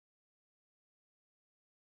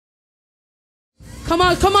Come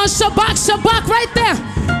on, Shabbat, Shabbat right there.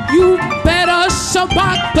 You better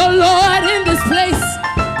Shabbat the Lord in this place.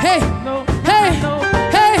 Hey, hey,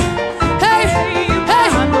 hey, hey, hey,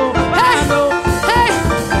 hey, hey,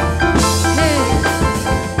 hey.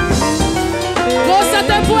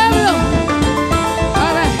 Gózate, pueblo.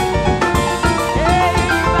 A ver.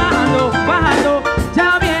 Bajando, bajando,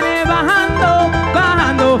 ya viene bajando,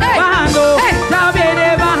 bajando, Hey, bajando, hey. ya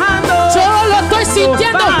viene bajando. Yo lo estoy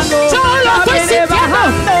sintiendo. Bajando, Yo lo estoy ya viene sintiendo.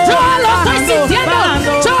 bajando, Yo lo estoy bajando, sintiendo.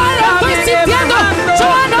 bajando, Yo lo ya estoy viene sintiendo. bajando, Yo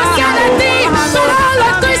no sé de ti, bajando, pero lo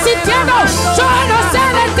estoy ya sintiendo. viene Yo no sé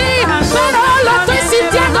de ti, pero lo estoy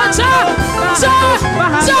sintiendo.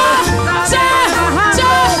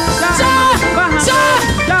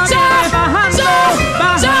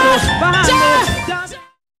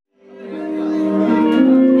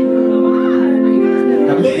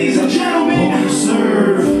 Ladies and gentlemen,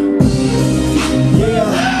 serve.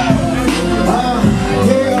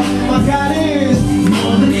 Yeah, my God is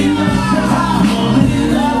more than enough.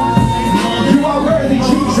 You are worthy,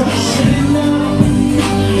 Jesus.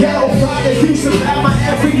 Yeah, Father, you supply my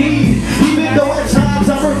every need. Even though at times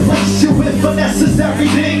I replace you with unnecessary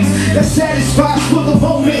things that satisfies for the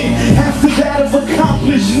moment. After that I've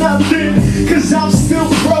accomplished nothing, cause I'm still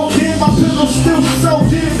broken, my pillow's still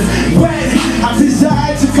soaked in wet. I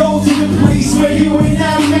desire to go to the place where you and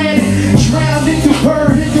I met, drowned in your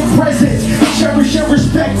word, in your presence. I cherish and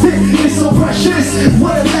respect it, it's so precious.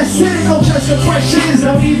 What a blessing, no just the questions.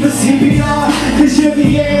 Don't even CPR, cause you're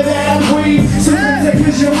the air that I breathe. So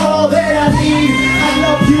cause you're all that I need. I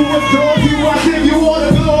love you, adore you, I give you all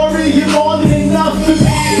the glory. You're more than enough for me.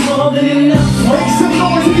 More than enough. Make some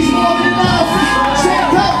noise if he's more than enough.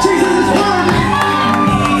 Stand up, Jesus is worthy.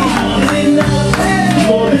 More than enough.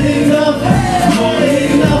 More than enough. More than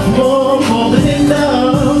enough. More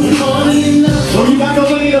than enough. Oh, you got no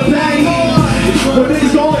money in the bank. When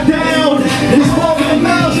it's going down, it's more than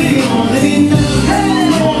enough. More than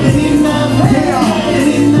enough. More than enough. Yeah. More than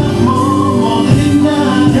enough. More than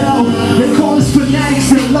enough. Yo, they call us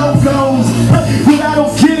fanatics and logos, but I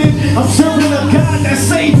don't get it. I'm serving a God that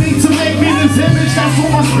saved me to make me in his image. That's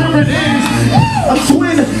what my spirit is. A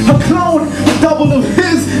twin, a clone, a double of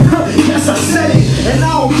his. Yes, I said it, and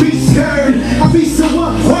I don't be scared. I be so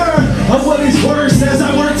word of what his word says.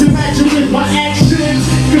 I work to match it with my actions.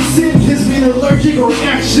 Cause sin gives me an allergic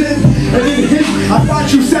reaction, and in him I find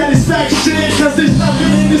true satisfaction. Cause there's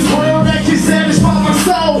nothing in this world that can satisfy my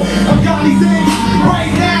soul. I've got these things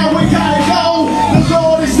right now, we gotta go. The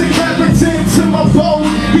Lord is the captain to my boat.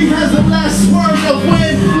 He has the last word of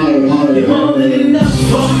when. More than enough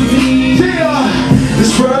for me. Yeah,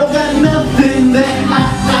 this world got nothing that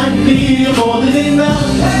I need. More than enough.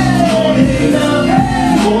 More than enough.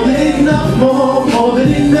 More than enough. More than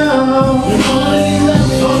enough. More than enough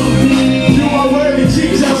for me. You are worthy,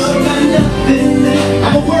 Jesus.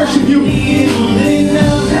 I'ma worship you. More than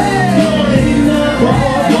enough. More than enough.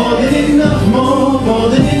 More than enough. More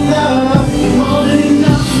than enough. More than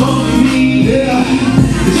enough for me. Yeah.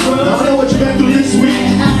 I don't know what you've been through this week.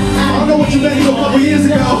 I don't know what you've been through a couple years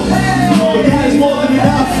ago. But God is more than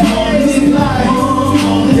enough.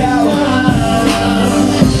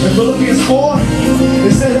 In Philippians 4,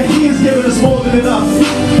 it says that he has given us more than enough.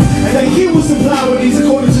 And that he will supply what needs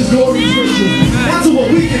according to his glorious riches. Not to what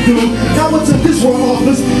we can do, not what this world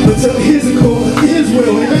offers, but to his will.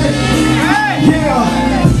 Amen? Yeah.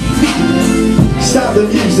 Stop the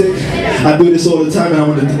music. I do this all the time, and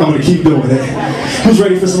I'm gonna keep doing it. Who's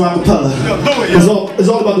ready for some acapella? It's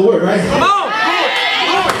all about the word, right? Come on.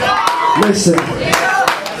 Listen.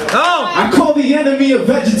 I call the enemy a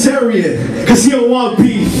vegetarian, cause he don't want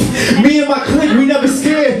beef. Me and my clique, we never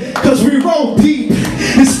scared, cause we roll deep.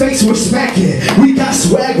 His face we're smacking, we got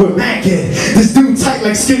swag, we're macking. This dude tight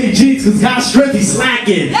like skinny jeans, cause God's strength he's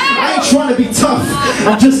slacking. I ain't trying to be tough,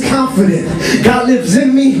 I'm just confident. God lives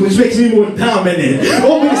in me, which makes me more dominant.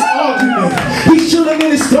 Over this argument, he's chilling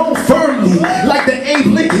in his throne firmly, like the Abe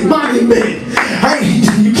Lincoln monument.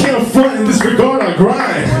 You can't front and disregard our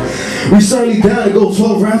grind. We certainly down to go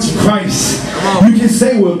 12 rounds for Christ. You can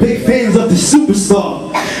say we're big fans of the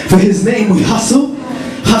superstar. For his name we hustle,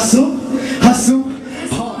 hustle, hustle.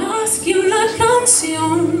 Más que una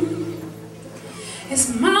canción, es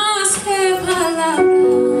más que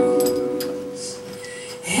palabras,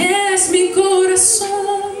 es mi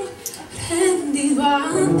corazón rendido a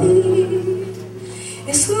ti,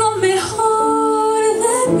 es lo mejor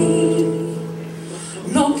de mí,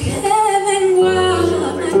 lo que vengo a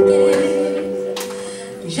aprender.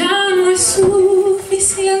 Ya no es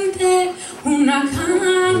suficiente una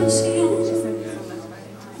canción.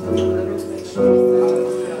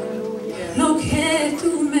 Lo que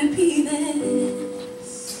tú me pides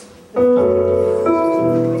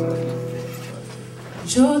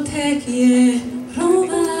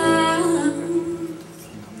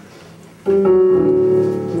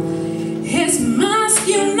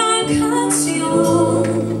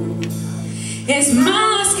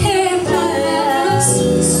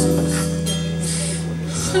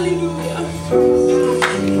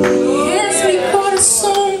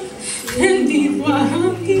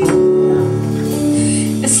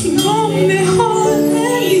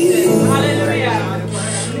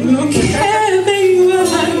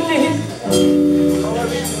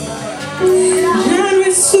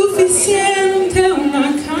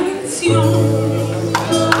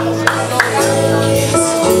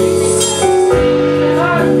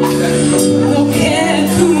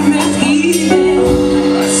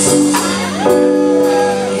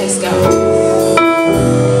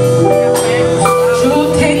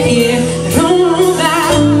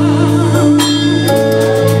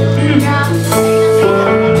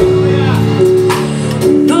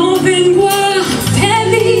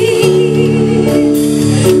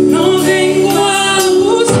No vengo a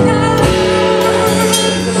buscar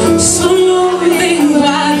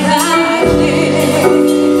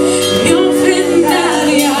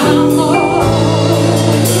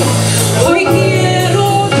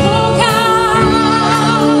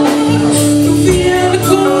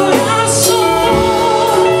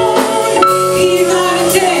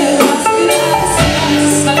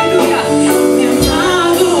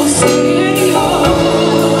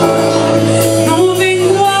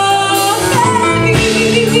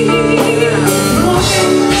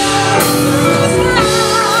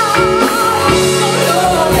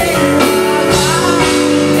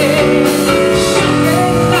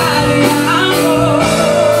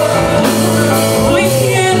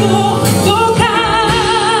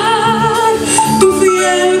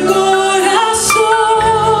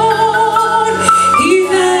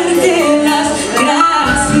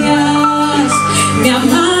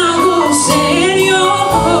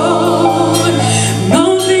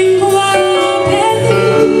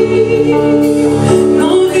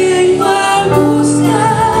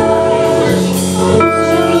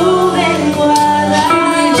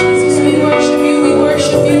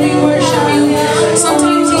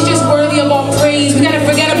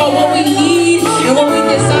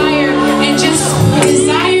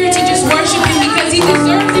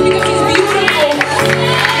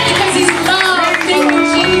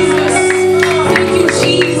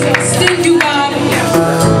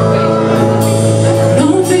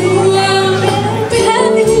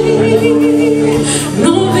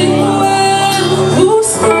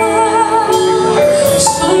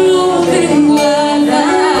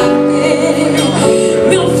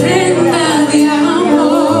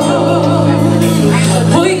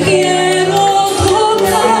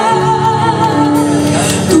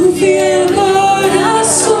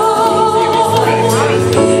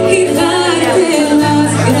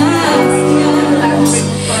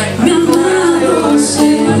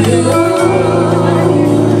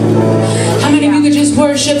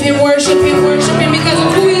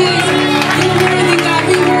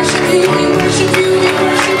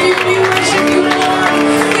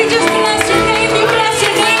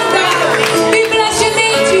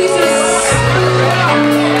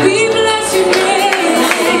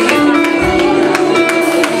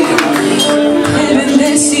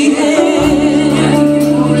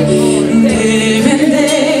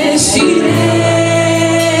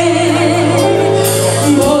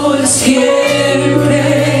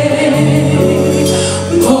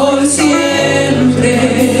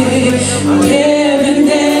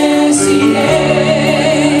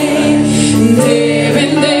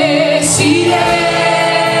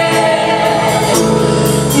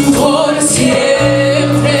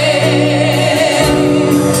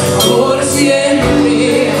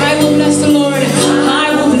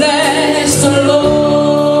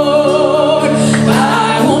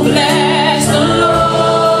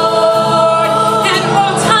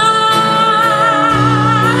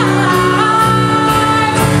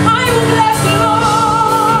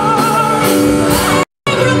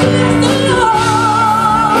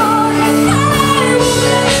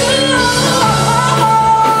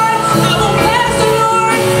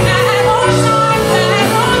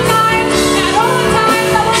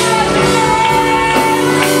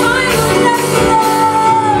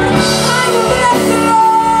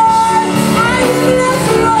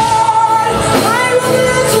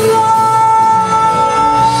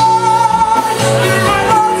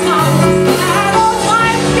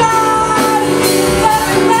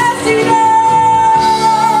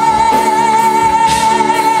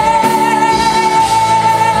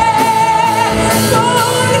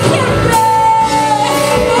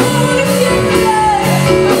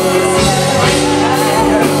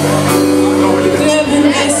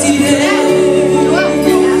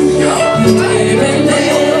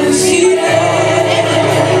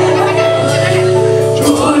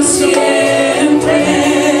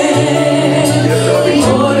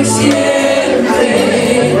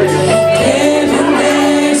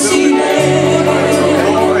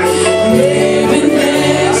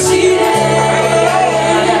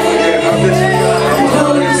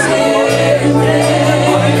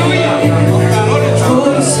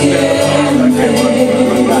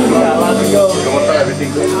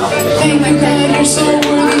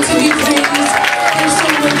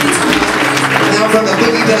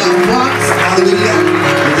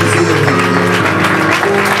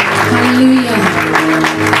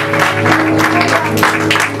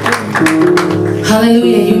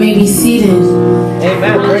Hallelujah. You may be seated.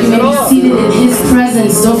 Amen. Praise You the may be Lord. seated in His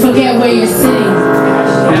presence. Don't forget where you're sitting.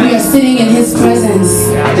 We are sitting in His presence.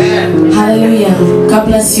 Amen. Hallelujah. God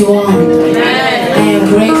bless you all. I am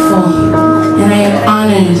grateful and I am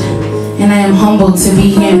honored and I am humbled to be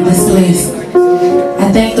here in this place.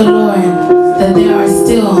 I thank the Lord that there are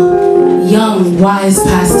still young, wise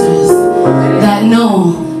pastors that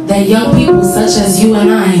know that young people such as you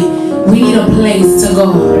and I, we need a place to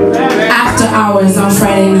go after hours on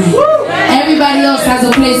Friday night. Everybody else has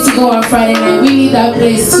a place to go on Friday night. We need that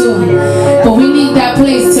place too. But we need that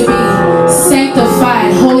place to be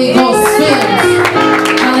sanctified, Holy Ghost filled.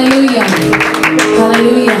 Hallelujah.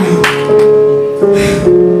 Hallelujah.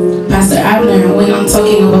 Pastor Abner, when I'm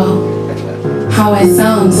talking about how I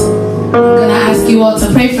sound, I'm going to ask you all to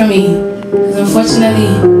pray for me. Because unfortunately,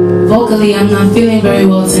 vocally, I'm not feeling very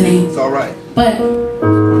well today. It's all right. But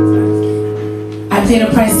I paid a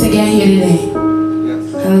price to get here today.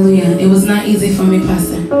 Yes. Hallelujah. It was not easy for me,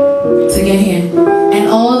 Pastor, to get here. And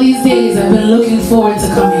all these days I've been looking forward to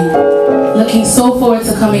coming. Looking so forward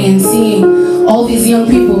to coming and seeing all these young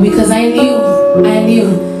people, because I knew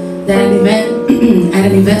that at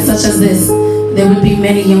an event such as this, there would be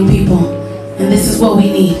many young people. And this is what we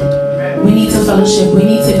need. We need to fellowship. We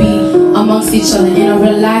need to be amongst each other in a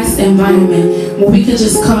relaxed environment where we could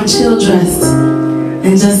just come chill dressed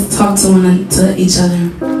and just talk to each other.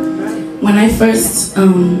 When I first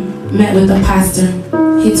met with the pastor,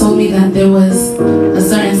 he told me that there was a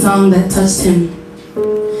certain song that touched him.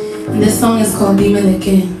 And this song is called Dime de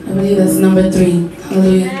Que. I believe that's number 3.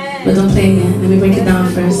 Hallelujah. But don't play it yet. Let me break it down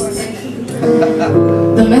first.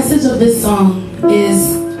 The message of this song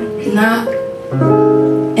is not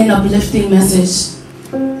an uplifting message.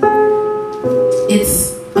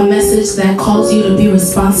 It's a message that calls you to be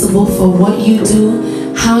responsible for what you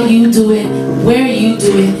do, how you do it, where you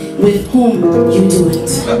do it, with whom you do it.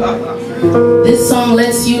 This song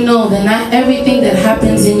lets you know that not everything that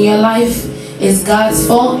happens in your life is God's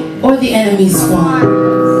fault or the enemy's fault.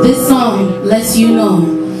 This song lets you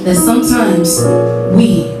know that sometimes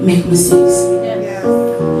we make mistakes.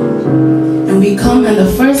 And we come, and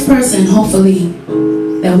the first person, hopefully,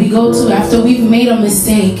 that we go to after we've made a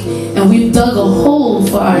mistake and we've dug a hole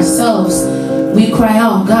for ourselves, we cry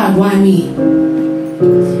out, God, why me?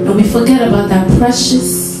 And we forget about that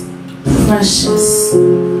precious, precious,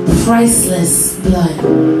 priceless blood.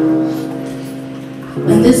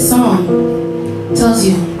 And this song tells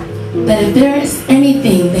you that if there is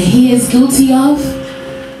anything that He is guilty of,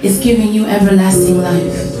 it's giving you everlasting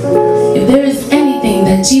life. If there is anything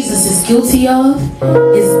that Jesus is guilty of,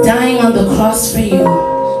 it's dying on the cross for you.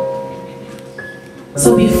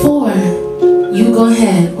 So before you go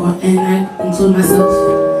ahead, and I include myself,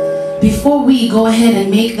 before we go ahead and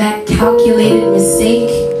make that calculated mistake,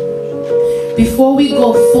 before we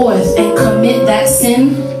go forth and commit that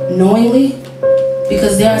sin knowingly,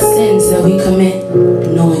 because there are sins that we commit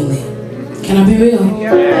knowingly. Can I be real?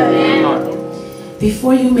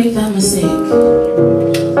 Before you make that mistake,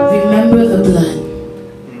 remember the blood.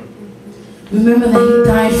 Remember that He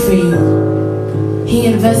died for you. He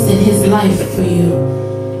invested His life for you.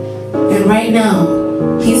 And right now,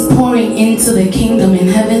 He's pouring into the kingdom in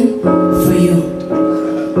heaven for you.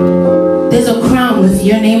 There's a crown with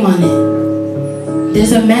your name on it.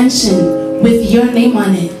 There's a mansion with your name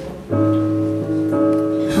on it.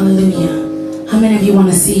 Hallelujah. How many of you want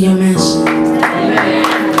to see your mansion? I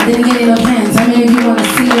didn't get enough hands. How many of you want to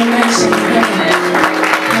see your mansion?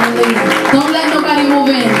 Hallelujah. Don't let nobody move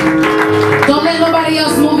in. Don't let nobody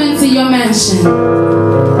else move into your mansion.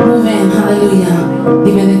 Move in. Hallelujah.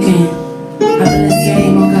 Dime de que. I bless your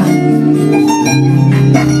name, oh God.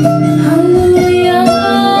 Hallelujah.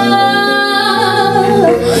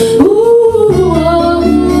 Ooh, oh,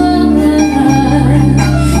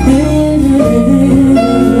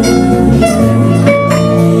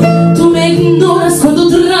 tú me ignoras cuando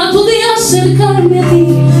trato de acercarme a ti.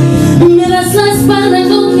 Me das la espalda y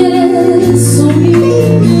no quieres oír.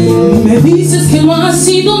 Me dices que no ha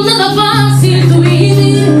sido nada fácil tu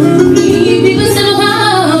vivir y vives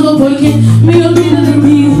enojado porque me olvidé de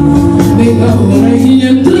ti. Ven ahora y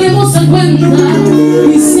entremos a cuenta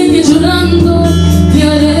y sigue llorando. Te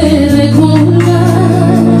haré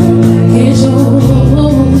recordar que yo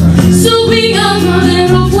subí al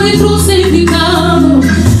madero, fui crucificado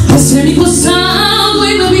hacia mi costado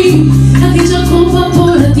y bebí aquella copa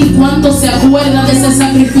por ti. ¿Cuánto se acuerda de ese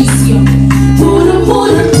sacrificio? Por amor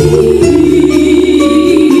a ti.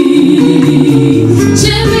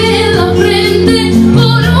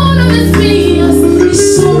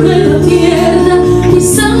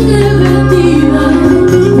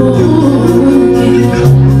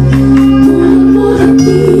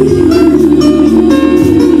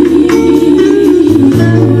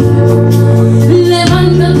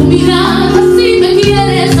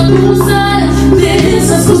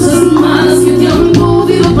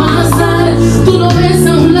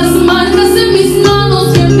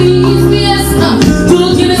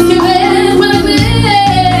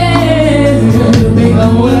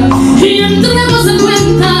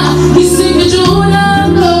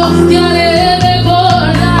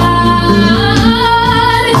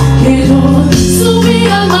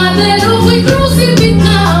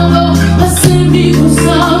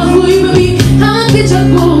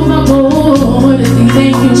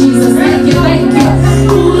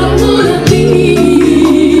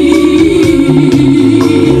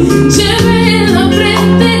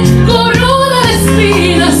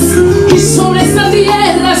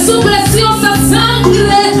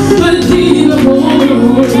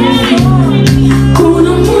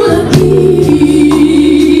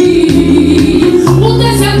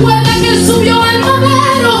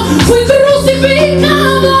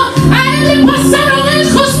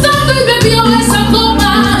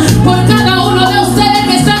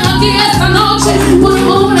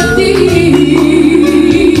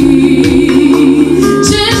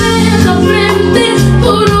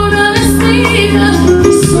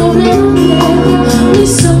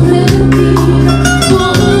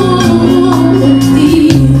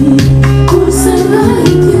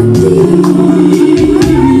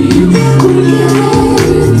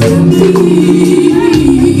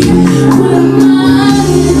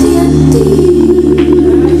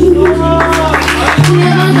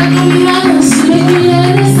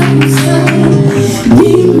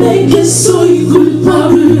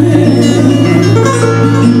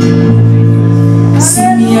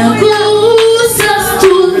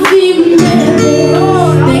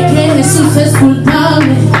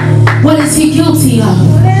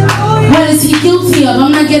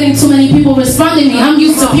 getting too many people responding to me. I'm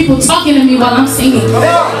used to people talking to me while I'm singing.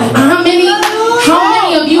 How many of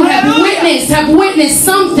you have witnessed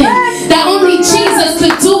something that only Jesus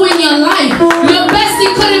could do in your life? Your bestie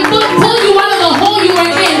couldn't pull you out of the hole you were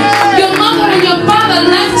in. Your mother and your father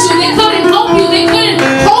left you. They couldn't help you. They couldn't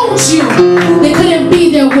hold you. They couldn't be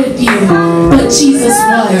there with you. But Jesus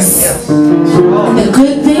was. And the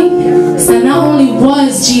good thing is that not only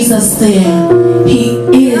was Jesus there, He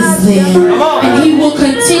is there. And He will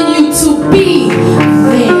continue to be there.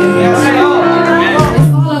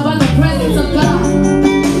 It's all about the presence of God.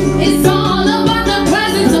 It's all about the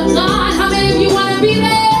presence of God. How many of you want to be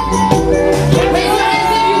there? Raise your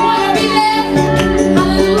hands if you want to be there.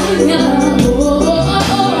 Hallelujah.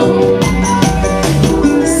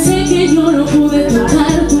 Sé que yo no pude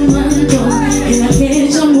tocar tu manto en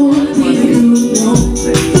aquella multitud.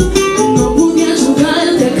 No pude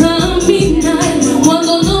ayudarte a caminar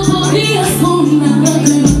cuando no podías con nada.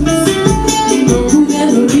 No pude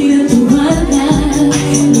dormir en tu barca,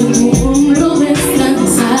 ni tu hombro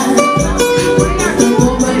descansar.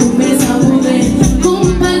 Tampoco en tu mesa pude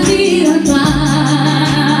compartir el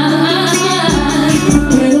pan.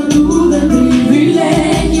 Pero tuve el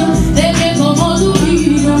privilegio de que como tu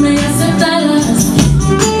vida me aceptaras,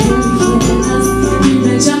 y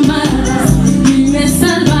me llamaras y me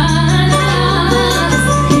salvaras.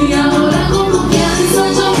 Y ahora con confianza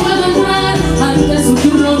yo puedo entrar ante su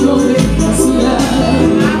trono de gracia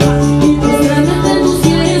y postrarme ante tus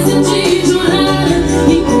pies en ti llorar y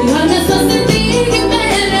cuidarme hasta sentir que me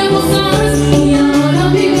rebosas. Y ahora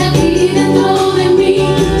vive aquí dentro de mí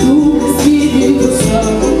tu Espíritu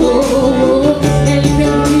Santo, el que me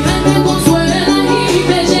cuida, me consuela y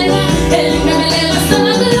me llena, el que me eleva hasta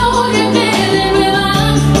la gloria que de nueva,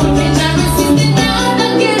 porque ya no existe nada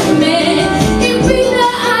que me impida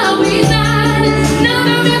habitar,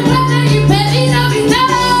 nada me puede impedir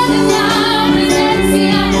habitar en la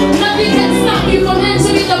presencia. Nothing can stop you from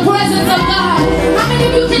entering the presence of God. How many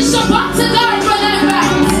of you can show up to God for that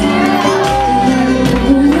fact?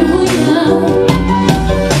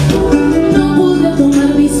 No pude tomar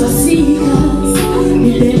mis vasijas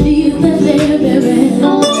ni pedirte de beber.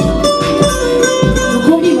 No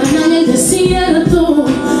comí maná en el desierto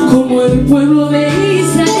como el pueblo de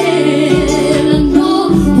Israel. No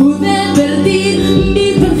pude perder mi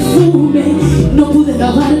perfume, no pude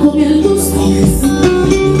lavar con él tus pies.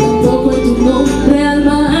 Tampoco en tu nombre al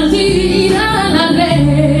mar tirar la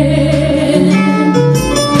red.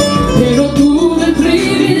 Pero tuve el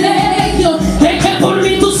privilegio de que por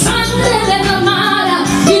mí tu sangre derramara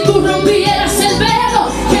y tú rompieras el velo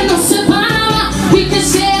que nos separaba y que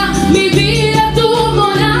sea mi vida tu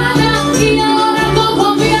morada. Y ahora con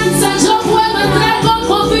confianza yo puedo entrar con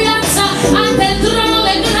confianza ante el trono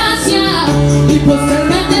de gracia y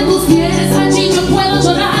postrarme ante tus pies. Allí yo puedo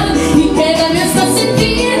llorar y quedarme hasta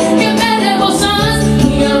sentir que me rebosas.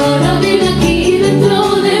 Y ahora vive aquí dentro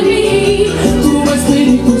de mí tu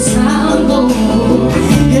Espíritu Santo,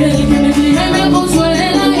 el que me guía y me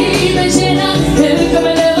consuela y me llena, el que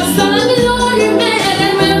me eleva hasta la gloria y me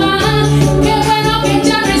renueva. Qué bueno que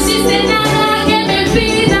ya no existe nada que me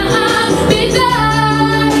impida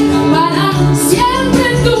habitar para siempre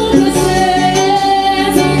en tu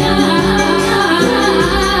presencia.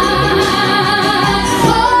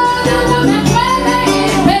 Oh, nada me puede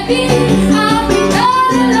impedir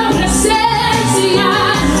habitar en la presencia.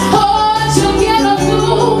 Oh, yo quiero tu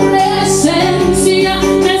presencia,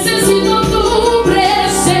 necesito tu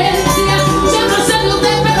presencia. Yo no sé de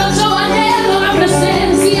usted, pero yo anhelo la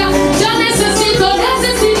presencia. Yo necesito la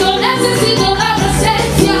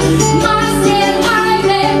presencia. Más que el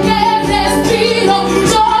aire que respiro,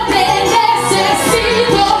 yo te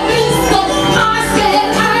necesito, Cristo. Más que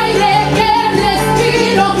el aire que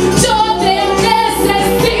respiro, yo te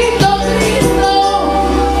necesito, Cristo.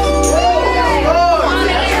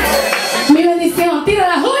 Mi bendición, tira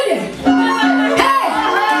la joya. Hey,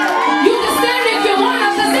 you can stand if you want,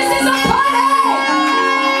 because this is a party.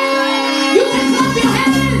 You can clap your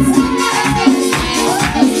hands.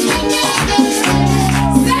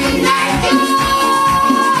 Say thank you.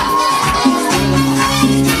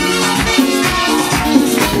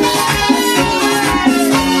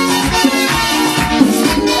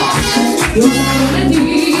 Dios ha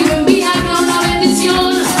prometido enviarme una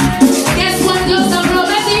bendición. Guess what? Dios ha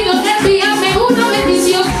prometido enviarme una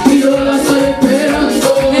bendición y yo la estoy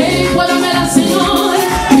esperando. Hey, dámela, Señor,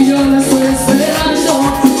 y yo la estoy esperando.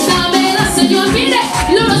 Dámela, Señor, mire,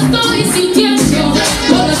 lo estoy sintiendo,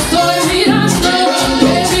 lo estoy mirando.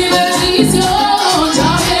 Que mi bendición ya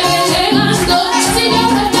viene llegando. Si yo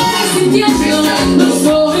lo estoy sintiendo, lo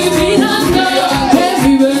estoy mirando. Que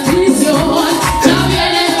mi bendición ya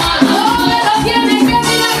viene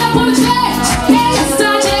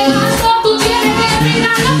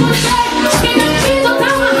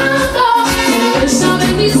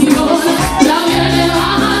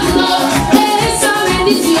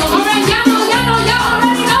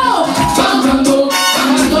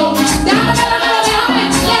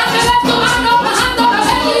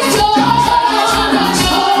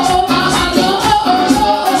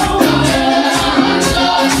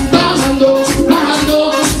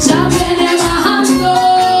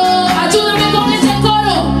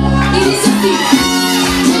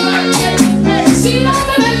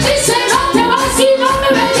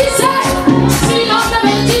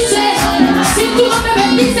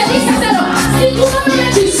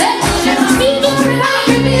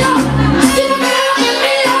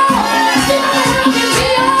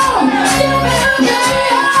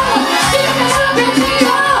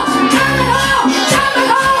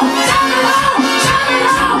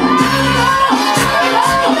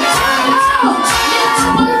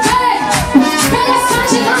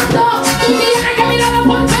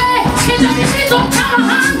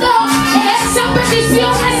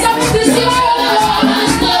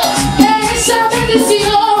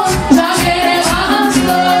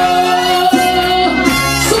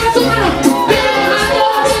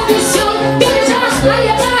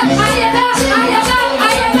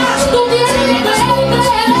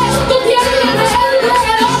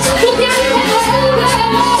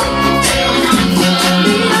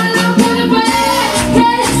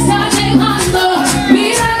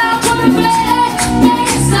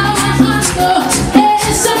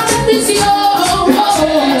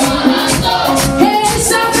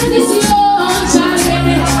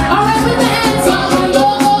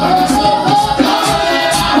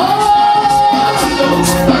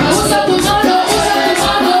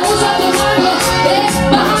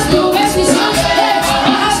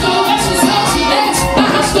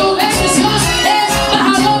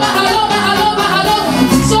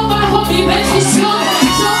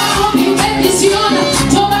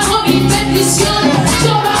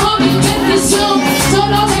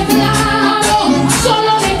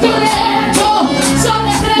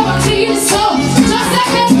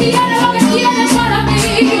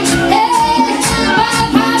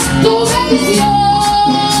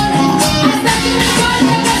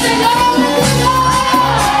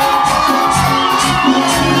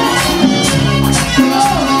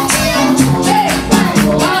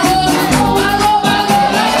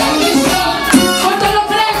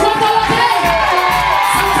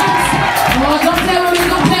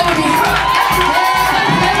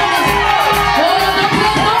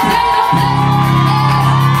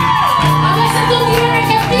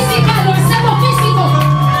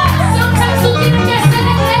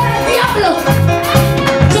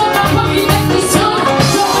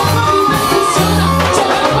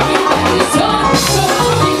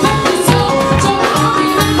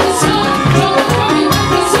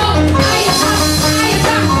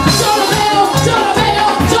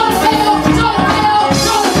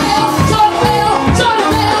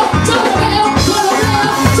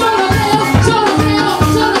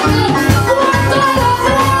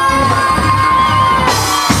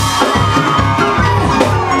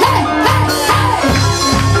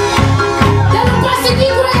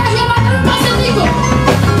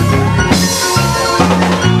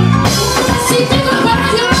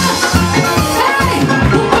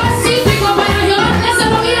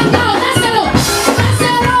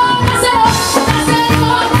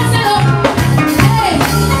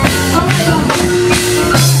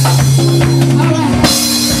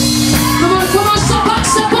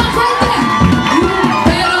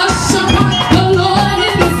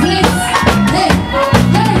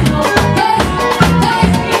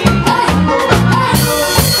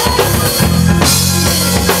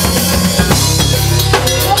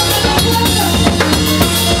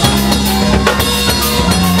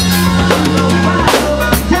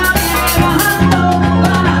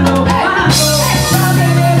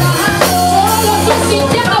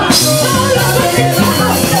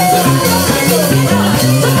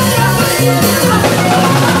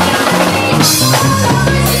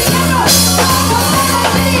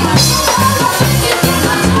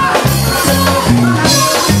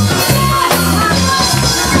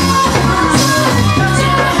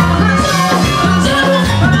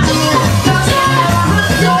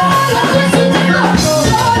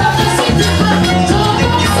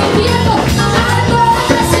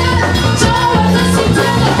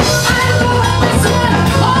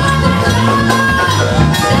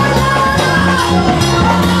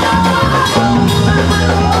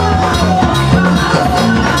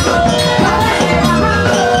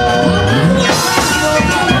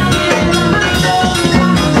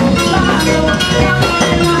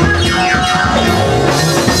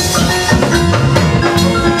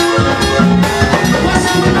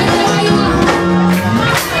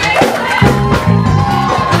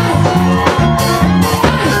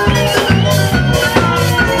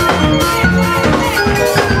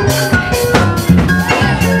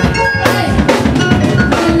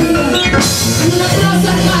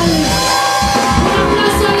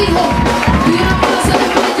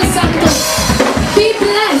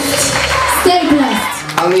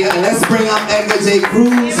Jose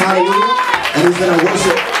Cruz, hallelujah, and he's going to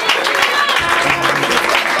worship.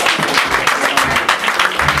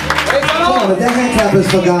 Come on, if that hand clap is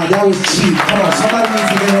for God, that was cheap. Come on, somebody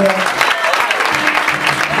needs to give it up.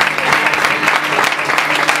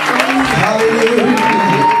 Hallelujah.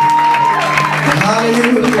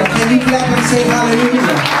 Hallelujah. Can you clap and say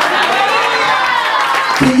hallelujah?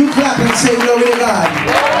 Can you clap and say glory to God?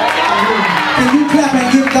 Can you clap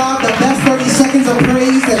and give God the best 30 seconds of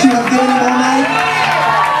praise that you have given him all night?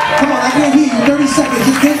 Come on, I can't hear you. 30 seconds.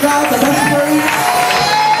 Just give God the best praise.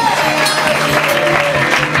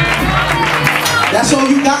 That's all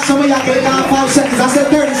you got? Some of y'all gave God 5 seconds. I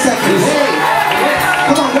said 30 seconds. Hey.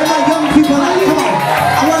 Come on, where my young people at? Come on.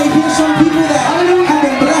 I want to hear some people that have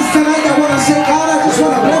been blessed tonight that want to say, God, I just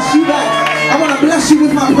want to bless you back. I want to bless you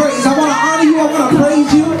with my praise. I want to honor you. I want to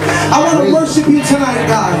praise you. I want to worship you tonight,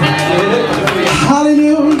 God.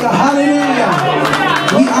 Hallelujah. Hallelujah.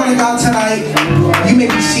 We honor God tonight. You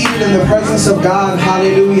may be seated in the presence of God.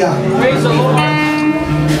 Hallelujah. Praise the Lord.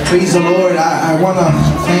 Praise the Lord. I want to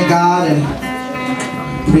thank God and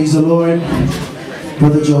praise the Lord,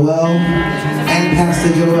 Brother Joel and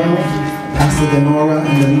Pastor Joel, Pastor Denora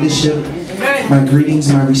and the leadership. My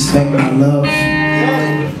greetings, my respect, my love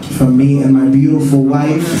from me and my beautiful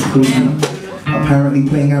wife, who's apparently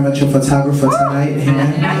playing amateur photographer tonight.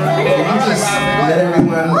 Amen. Can you just let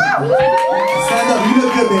everyone stand up? You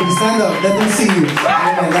look good, baby. Stand up. Let them see you.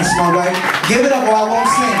 Amen. That's my wife. Give it up or I won't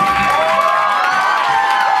sing.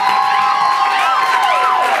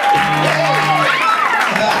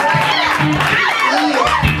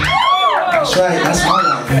 That's right, that's my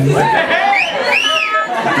life.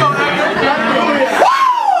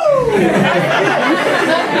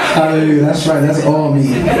 Hallelujah, that's right, that's all me.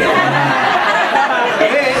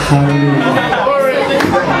 Hallelujah.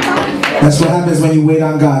 That's what happens when you wait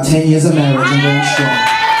on God. 10 years of marriage and going strong.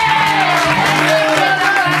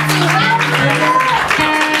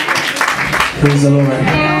 Praise the Lord.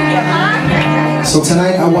 So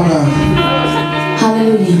tonight I want to...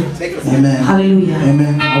 Hallelujah. Amen. Hallelujah.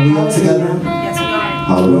 Amen. Are we all together? Yes, we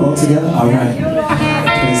are. Are we all together? All right.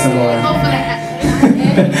 Praise the Lord.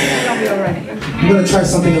 I'm going to try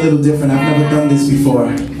something a little different. I've never done this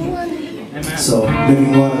before. So,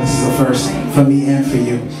 Living Waters is the first for me and for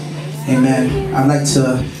you. Amen. I'd like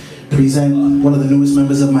to present one of the newest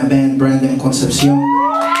members of my band, Brandon Concepcion.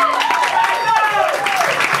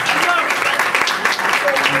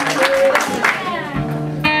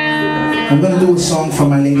 I'm going to do a song from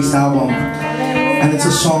my latest album, and it's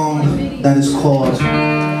a song that is called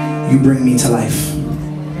You Bring Me to Life.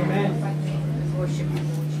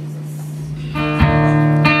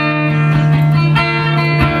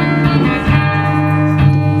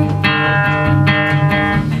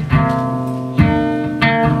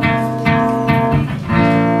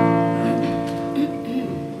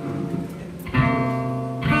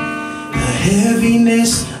 The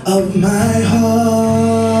heaviness of my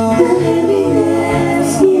heart,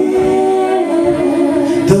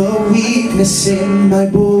 weakness in my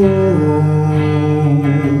bones,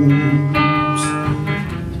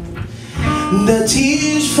 the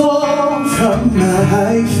tears fall from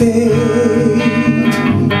my face.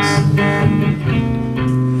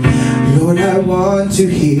 Lord, I want to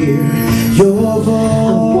hear your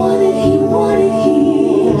voice.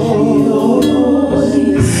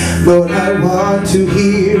 Lord, I want to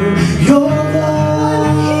hear your voice.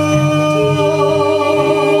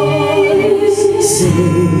 Say,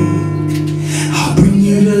 I'll bring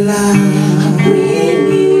you to life.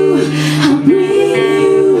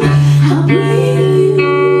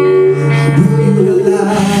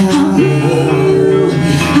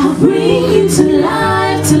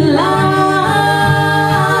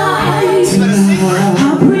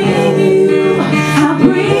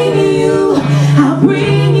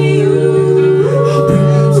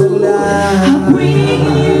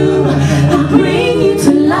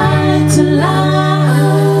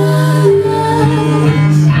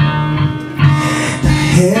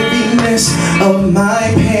 Of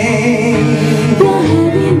my pain, the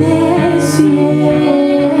heaviness,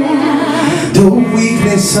 yeah, the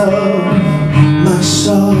weakness of my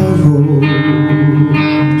sorrow,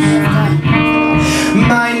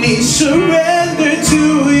 my knees surrender to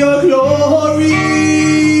your glory.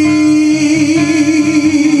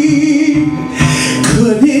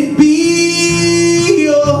 Could it be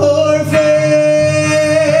your face?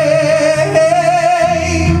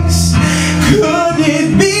 Could it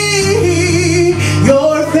be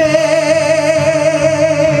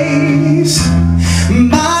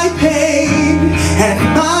my pain and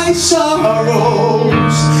my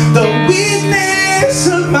sorrows, the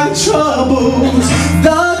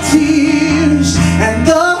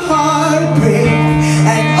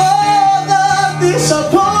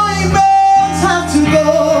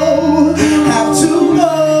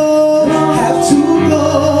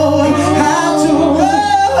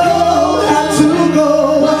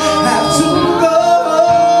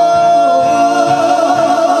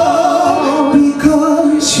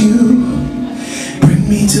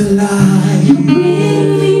me to life. You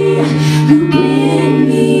bring me, you bring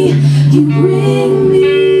me, you bring me.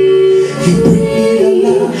 You bring me to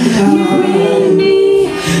life.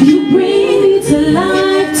 You bring me to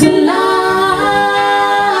life, to life.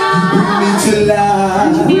 To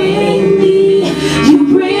life. You bring me, you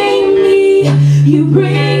bring me, you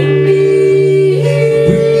bring me.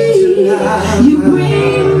 You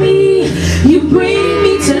bring me, you bring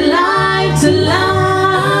me to life, to life.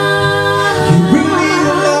 You bring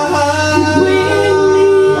me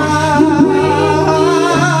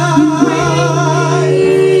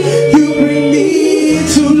to life. You bring me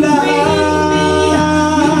to life.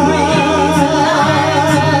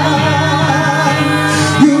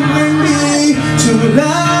 You bring me to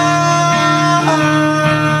life.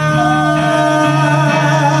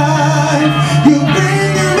 You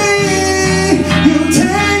bring me, you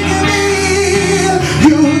take me,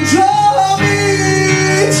 you draw me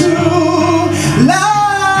to life.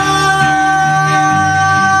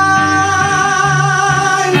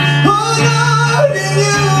 Oh Lord, in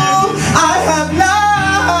you I have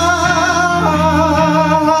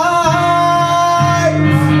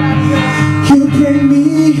life. You bring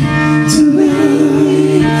me to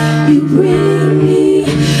life. You bring me,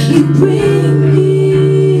 you bring me.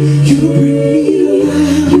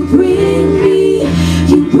 You bring me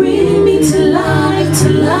You bring me to life, to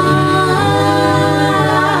life.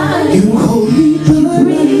 You hold me by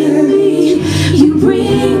my hand. You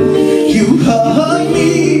bring me, You hug me.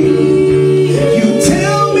 You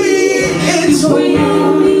tell me it's over.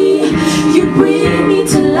 you bring me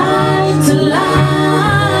to life, to life.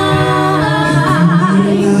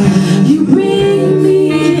 You bring me,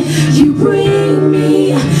 you bring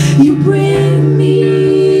me, you bring me.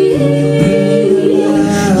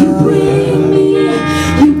 You bring me,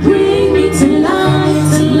 you bring me to life,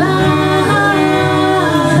 to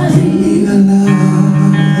life. Bring me to life.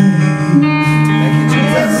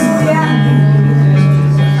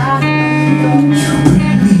 You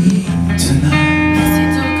bring me to life.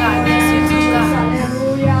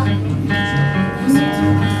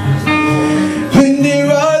 When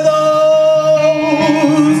there are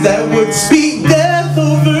those that would speak death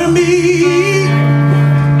over me,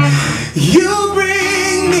 you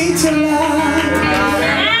bring me to life.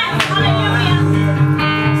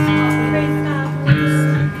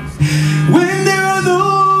 When there are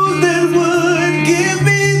those that would give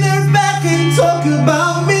me their back and talk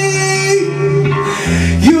about me,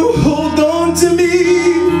 you hold on to me.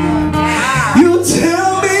 You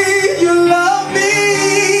tell me you love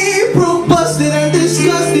me, broke, busted, and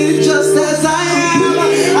disgusted just as I am.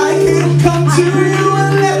 I can come to you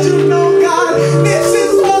and let you know, God, this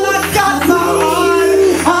is all I got, my heart.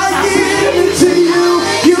 I give it to you.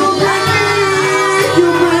 You bring me, you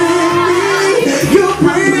bring me, you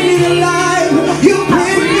bring me to life. You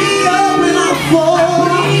bring me up when I fall.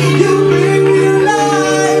 You bring me to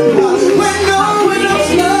life. When no one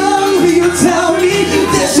else loves me, you tell me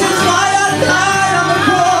this is why I died on the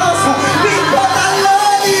cross. Because I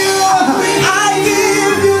love you. I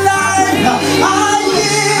give you life. I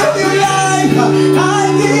give you life. I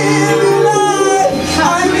give you life. I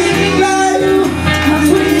give you life. I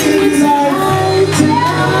give you life.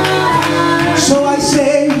 So I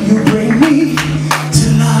say you bring me to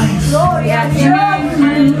life. Yes,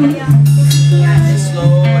 Bring me to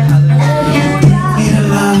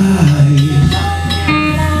life.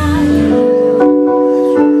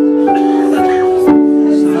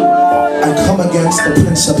 I come against the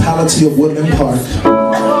principality of Woodland Park.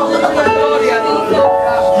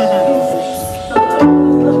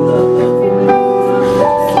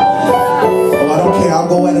 Oh, I don't care. I'll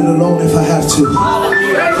go at it alone if I have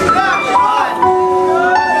to.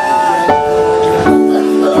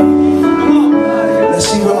 Let's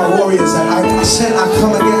see where my warriors at. I said I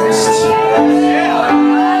come against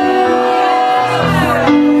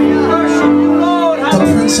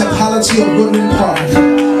the principality of Woodland Park.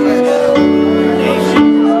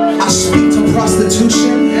 I speak to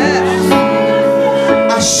prostitution.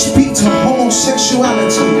 I speak to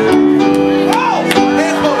homosexuality.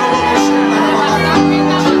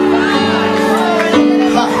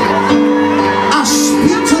 I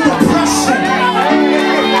speak to depression.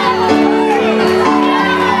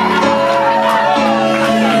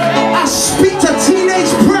 I speak to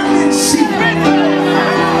teenage pregnancy.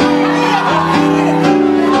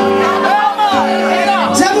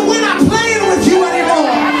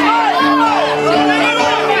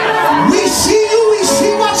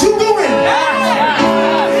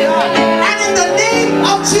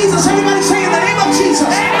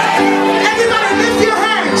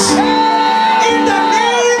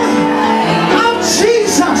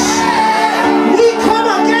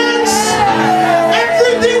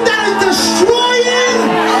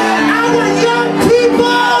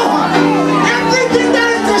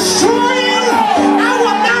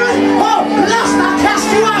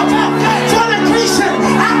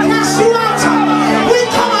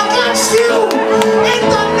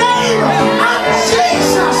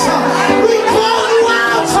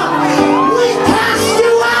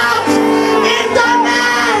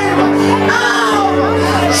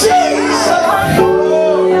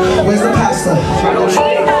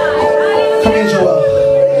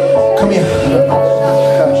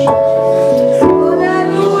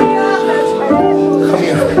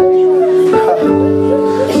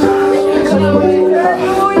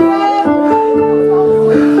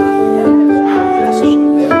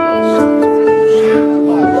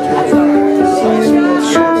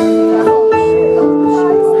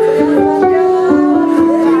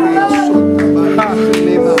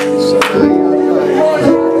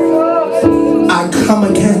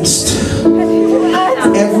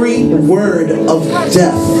 word of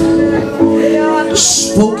death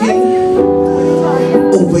spoken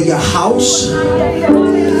over your house,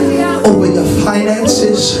 over your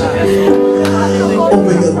finances,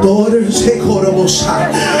 over your daughters,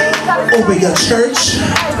 over your church,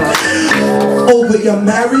 over your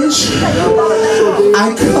marriage,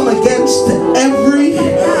 I come against every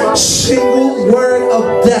single word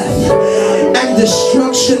of death and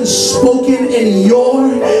destruction spoken in your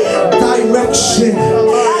direction.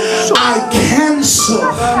 I cancel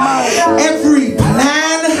every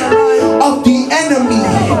plan of the enemy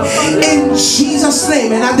in Jesus'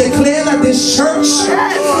 name, and I declare that this church,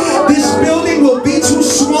 this building will be too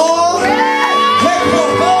small. Thank you.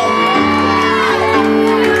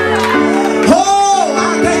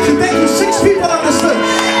 6 people understood.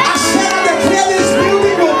 I said I declare this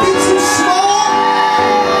building will be too small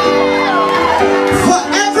for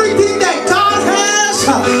everything that God has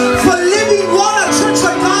for Living Water Church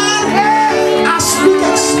of God. I speak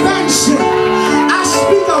expansion. I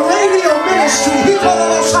speak a radio ministry.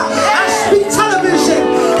 I speak television.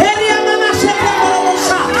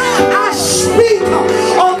 I speak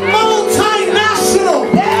a multinational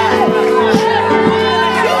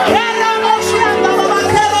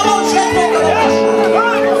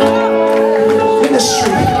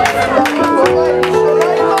ministry.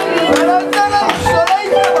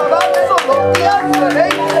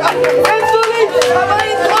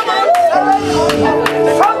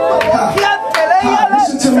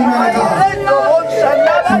 Listen to me, man of God.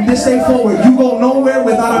 From this day forward, you go nowhere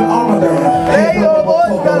without an armor bearer.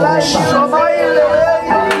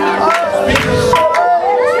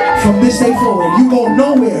 From this day forward, you go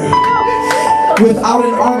nowhere without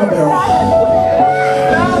an armor bearer.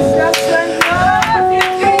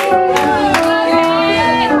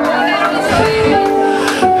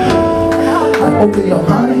 Open your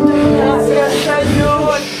mind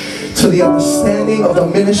to the understanding of the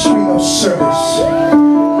ministry of service,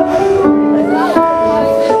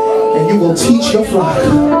 and you will teach your flock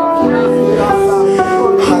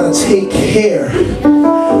how to take care of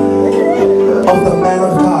the man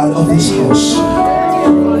of God of this house.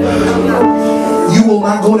 You will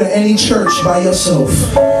not go to any church by yourself.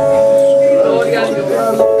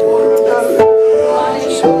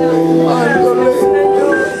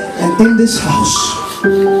 In this house,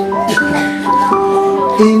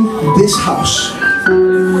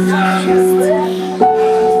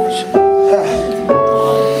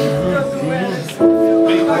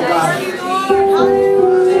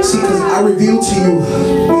 see, because I revealed to you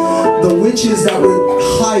the witches that were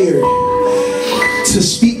hired to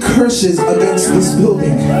speak curses against this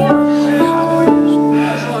building.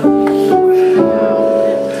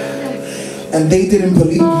 And they didn't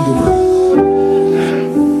believe you.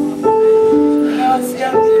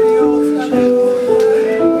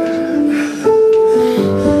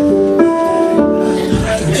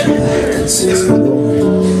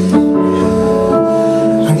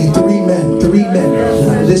 I need three men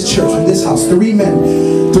in this church, in this house, three men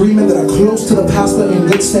that are close to the pastor in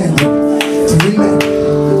good standing. 3 men.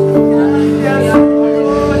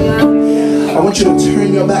 I want you to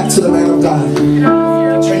turn your back to the man of God.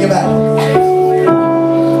 Turn your back.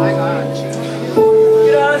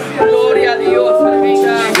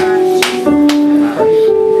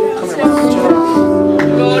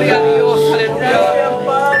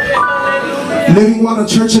 Living Water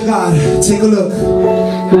Church of God, take a look.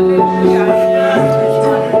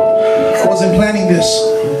 I wasn't planning this.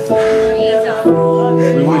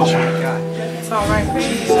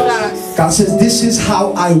 God says, this is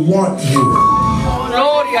how I want you.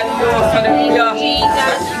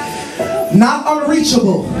 Not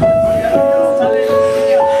unreachable,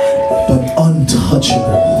 but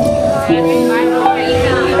untouchable.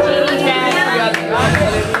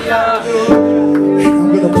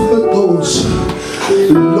 I'm going to put those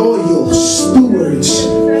loyal stewards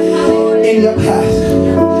in your path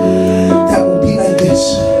that will be like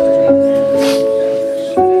this.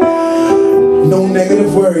 No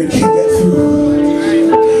negative word can get through.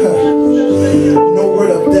 No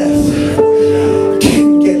word of death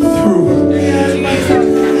can get through.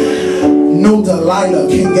 No Delilah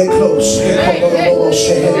can get close.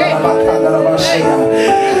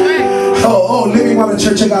 Oh, Living Water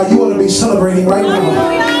Church of God, you ought to be celebrating right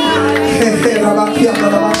now.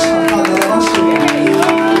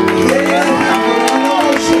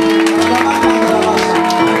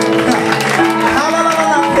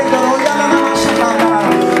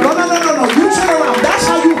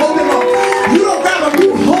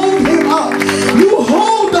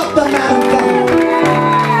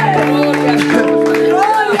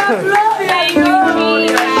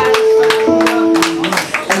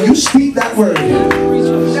 Word.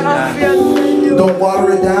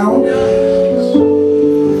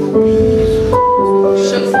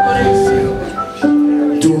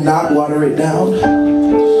 not, water it down.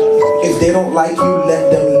 If they don't like you,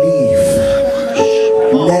 let them leave.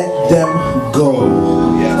 Let them go.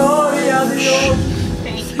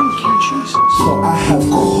 For I have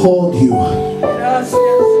called you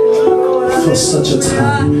for such a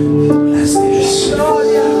time as this.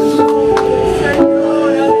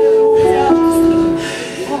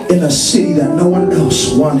 In a city that no one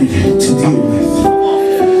else wanted to deal with.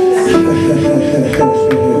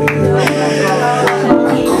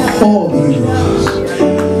 I called you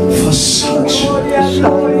for such a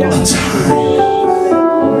time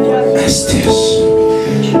as this.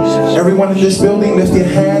 Everyone in this building, lift your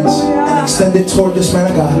hands and extend it toward this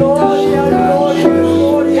man of God.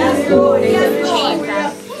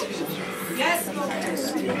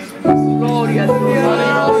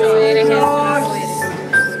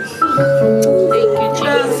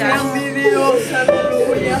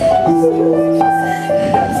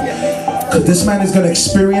 Because this man is going to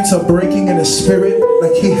experience a breaking in his spirit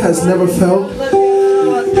like he has never felt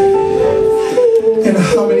in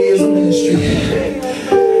how many years of ministry.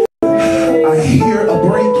 I hear a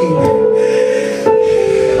breaking,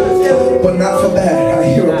 but not for that. I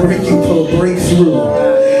hear a breaking for a breakthrough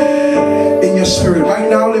in your spirit. Right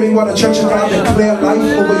now, Living Water Church of God, declare life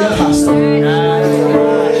over your pastor.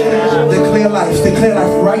 Declare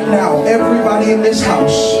life right now. Everybody in this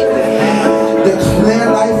house,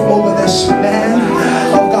 declare life over this man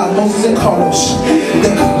of God, Moses and Carlos.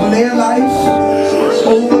 Declare life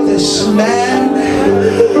over this man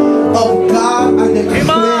of God. I declare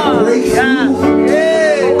breakthrough.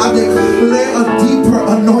 I declare a deeper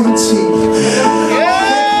anointing.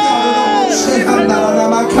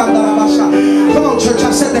 Come on, church,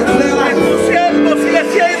 I said declare life.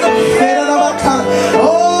 Oh,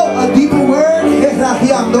 a deeper word. A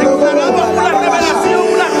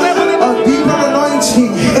deeper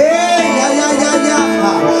anointing.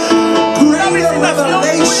 Greater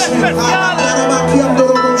revelation.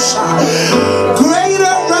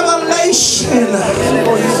 Greater revelation.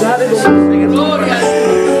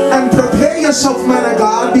 And prepare yourself, man of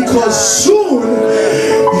God, because soon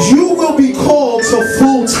you will be called to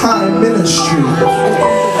full-time ministry.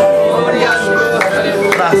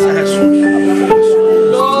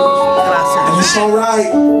 And it's all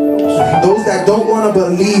right. Those that don't want to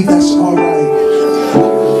believe, that's all right.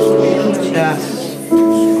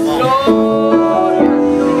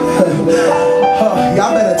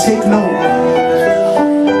 Y'all better take note.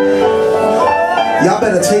 Y'all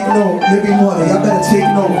better take note. Living Water, y'all better take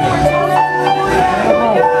note.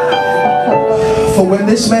 For when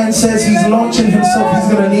this man says he's launching himself, he's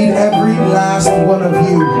going to need every last one of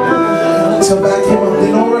you to back him up.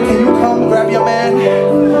 Denora, can you come grab your man?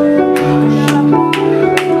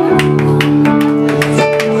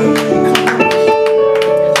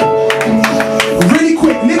 Really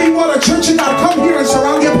quick, Living Water Church, you gotta come here and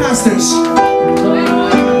surround your pastors.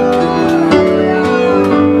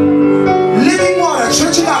 Living Water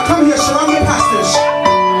Church, you gotta come here, surround your pastors.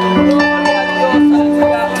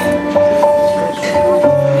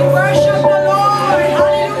 Worship the Lord.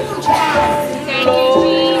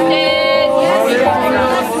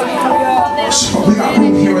 Hallelujah. So we got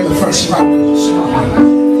room here in the first row.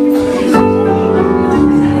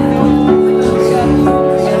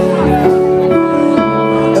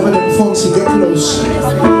 Evelyn Fonsi, get close.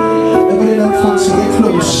 Evelyn Fonsi, get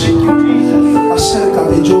close.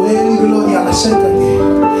 Acércate, Joel y Gloria, acércate.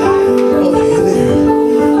 Oh, you're there.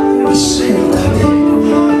 Acércate.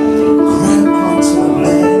 Grab onto the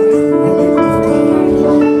man and woman of God.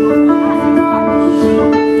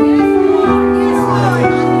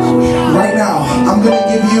 Right now, I'm going to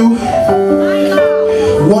give you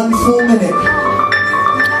 1 full minute.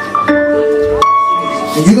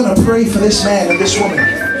 And you're going to pray for this man and this woman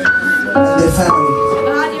and their family.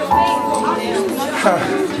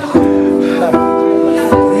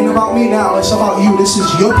 It ain't about me now, it's about you. This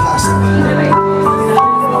is your pastor.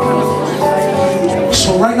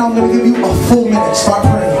 So right now I'm going to give you a full minute. Start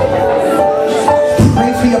praying.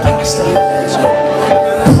 Pray for your pastor.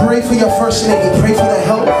 Pray for your first lady. Pray for their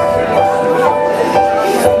help.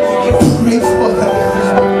 Pray for them.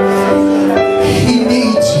 He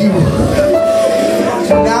needs you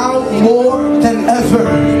now more than ever.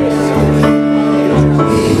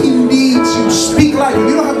 He needs you. Speak life.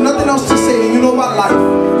 You don't have nothing else to say, and you know about life.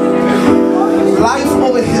 Life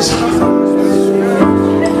over his heart.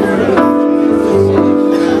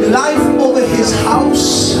 Life over his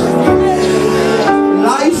house.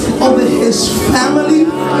 Life over his family.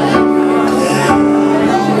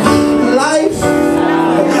 Life.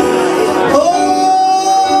 Oh!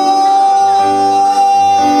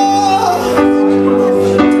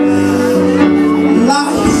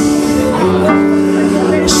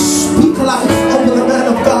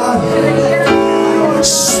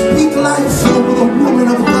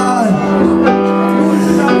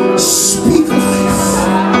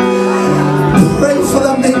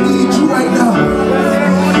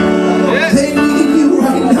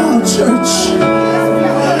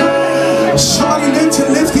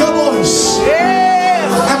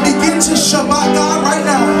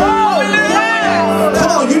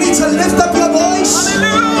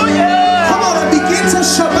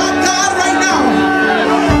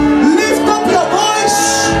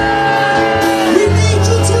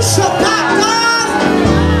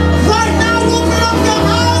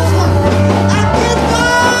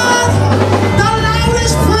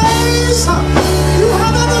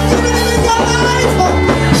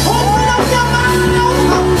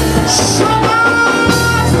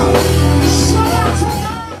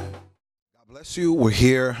 Bless you. We're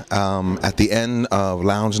here at the end of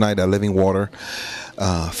Lounge Night at Living Water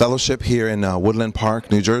Fellowship here in Woodland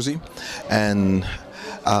Park, New Jersey. And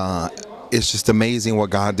it's just amazing what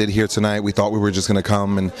God did here tonight. We thought we were just going to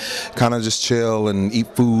come and kind of just chill and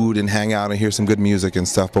eat food and hang out and hear some good music and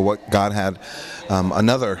stuff. But what God had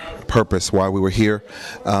another purpose why we were here.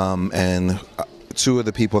 And two of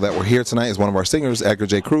the people that were here tonight is one of our singers, Edgar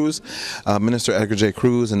J. Cruz, Minister Edgar J.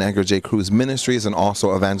 Cruz and Edgar J. Cruz Ministries, and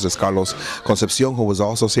also Evangelist Carlos Concepcion, who was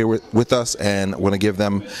also here with us, and want to give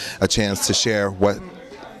them a chance to share what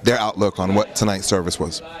their outlook on what tonight's service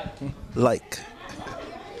was like.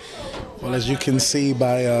 Well, as you can see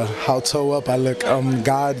by how toe up I look,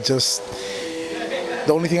 God just,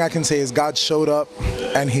 the only thing I can say is God showed up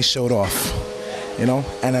and he showed off, you know,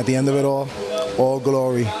 and at the end of it all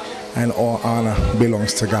glory and all honor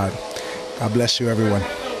belongs to God. God bless you, everyone.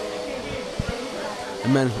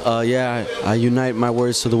 Amen. I unite my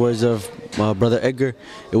words to the words of Brother Edgar.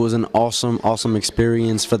 It was an awesome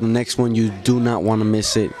experience. For the next one, you do not want to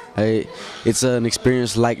miss it. It's an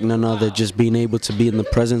experience like none other, just being able to be in the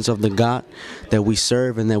presence of the God that we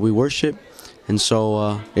serve and that we worship. And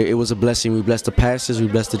so it was a blessing. We bless the pastors, we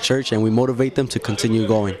bless the church, and we motivate them to continue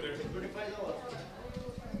going.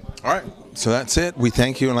 All right. So that's it. We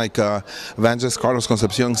thank you. And like Evangelist Carlos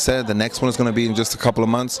Concepcion said, the next one is going to be in just a couple of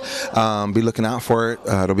months. Be looking out for it.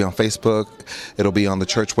 It'll be on Facebook. It'll be on the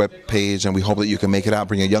church web page, and we hope that you can make it out,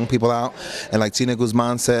 bring your young people out. And like Tina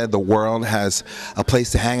Guzman said, the world has a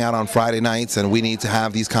place to hang out on Friday nights, and we need to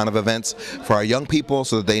have these kind of events for our young people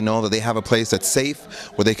so that they know that they have a place that's safe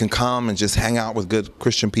where they can come and just hang out with good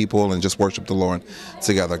Christian people and just worship the Lord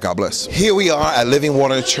together. God bless. Here we are at Living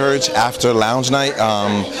Water Church after Lounge Night.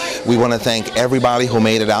 We want to thank everybody who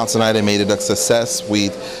made it out tonight and made it a success. We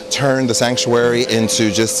turned the sanctuary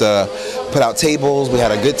into just put out tables. We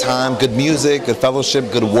had a good time, good music, good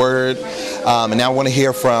fellowship, good word. And now I want to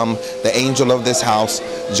hear from the angel of this house,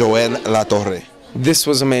 Joel Latorre. This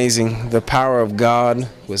was amazing. The power of God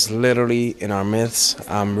was literally in our midst.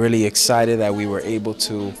 I'm really excited that we were able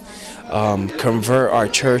to convert our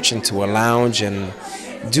church into a lounge and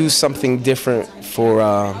do something different for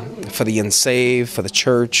the unsaved, for the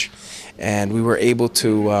church. And we were able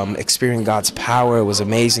to experience God's power. It was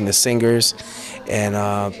amazing. The singers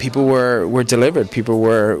and people were delivered. People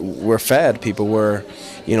were fed. People were,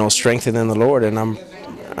 strengthened in the Lord. And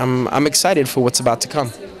I'm excited for what's about to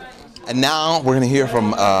come. And now we're going to hear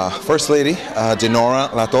from First Lady Dinora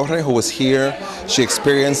Latorre, who was here. She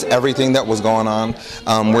experienced everything that was going on.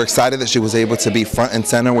 We're excited that she was able to be front and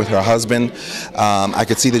center with her husband. I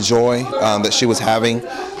could see the joy that she was having.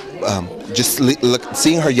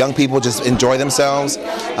 Seeing her young people just enjoy themselves,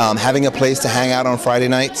 having a place to hang out on Friday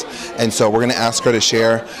nights. And so we're going to ask her to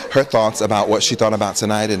share her thoughts about what she thought about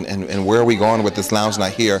tonight and where are we going with this lounge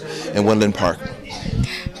night here in Woodland Park.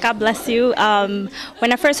 God bless you.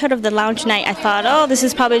 When I first heard of the lounge night, I thought, oh, this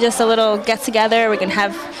is probably just a little get-together. We can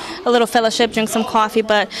have a little fellowship, drink some coffee.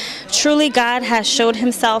 But truly, God has showed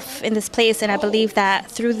himself in this place. And I believe that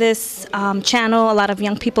through this channel, a lot of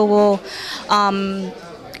young people will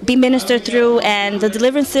be ministered through, and the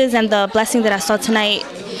deliverances and the blessing that I saw tonight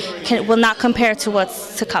will not compare to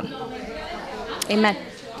what's to come. Amen.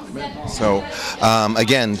 So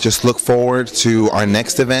again, just look forward to our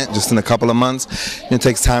next event just in a couple of months. It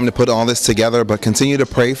takes time to put all this together, but continue to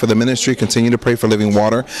pray for the ministry, continue to pray for Living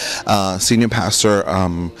Water. Senior Pastor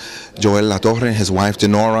Joel Latorre and his wife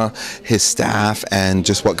Dinora, his staff, and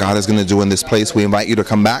just what God is going to do in this place. We invite you to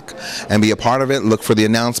come back and be a part of it. Look for the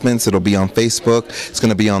announcements. It'll be on Facebook. It's going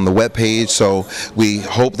to be on the webpage. So we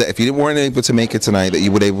hope that if you weren't able to make it tonight, that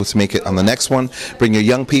you would be able to make it on the next one. Bring your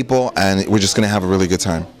young people, and we're just going to have a really good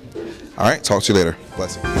time. All right, talk to you later.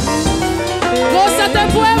 Blessings.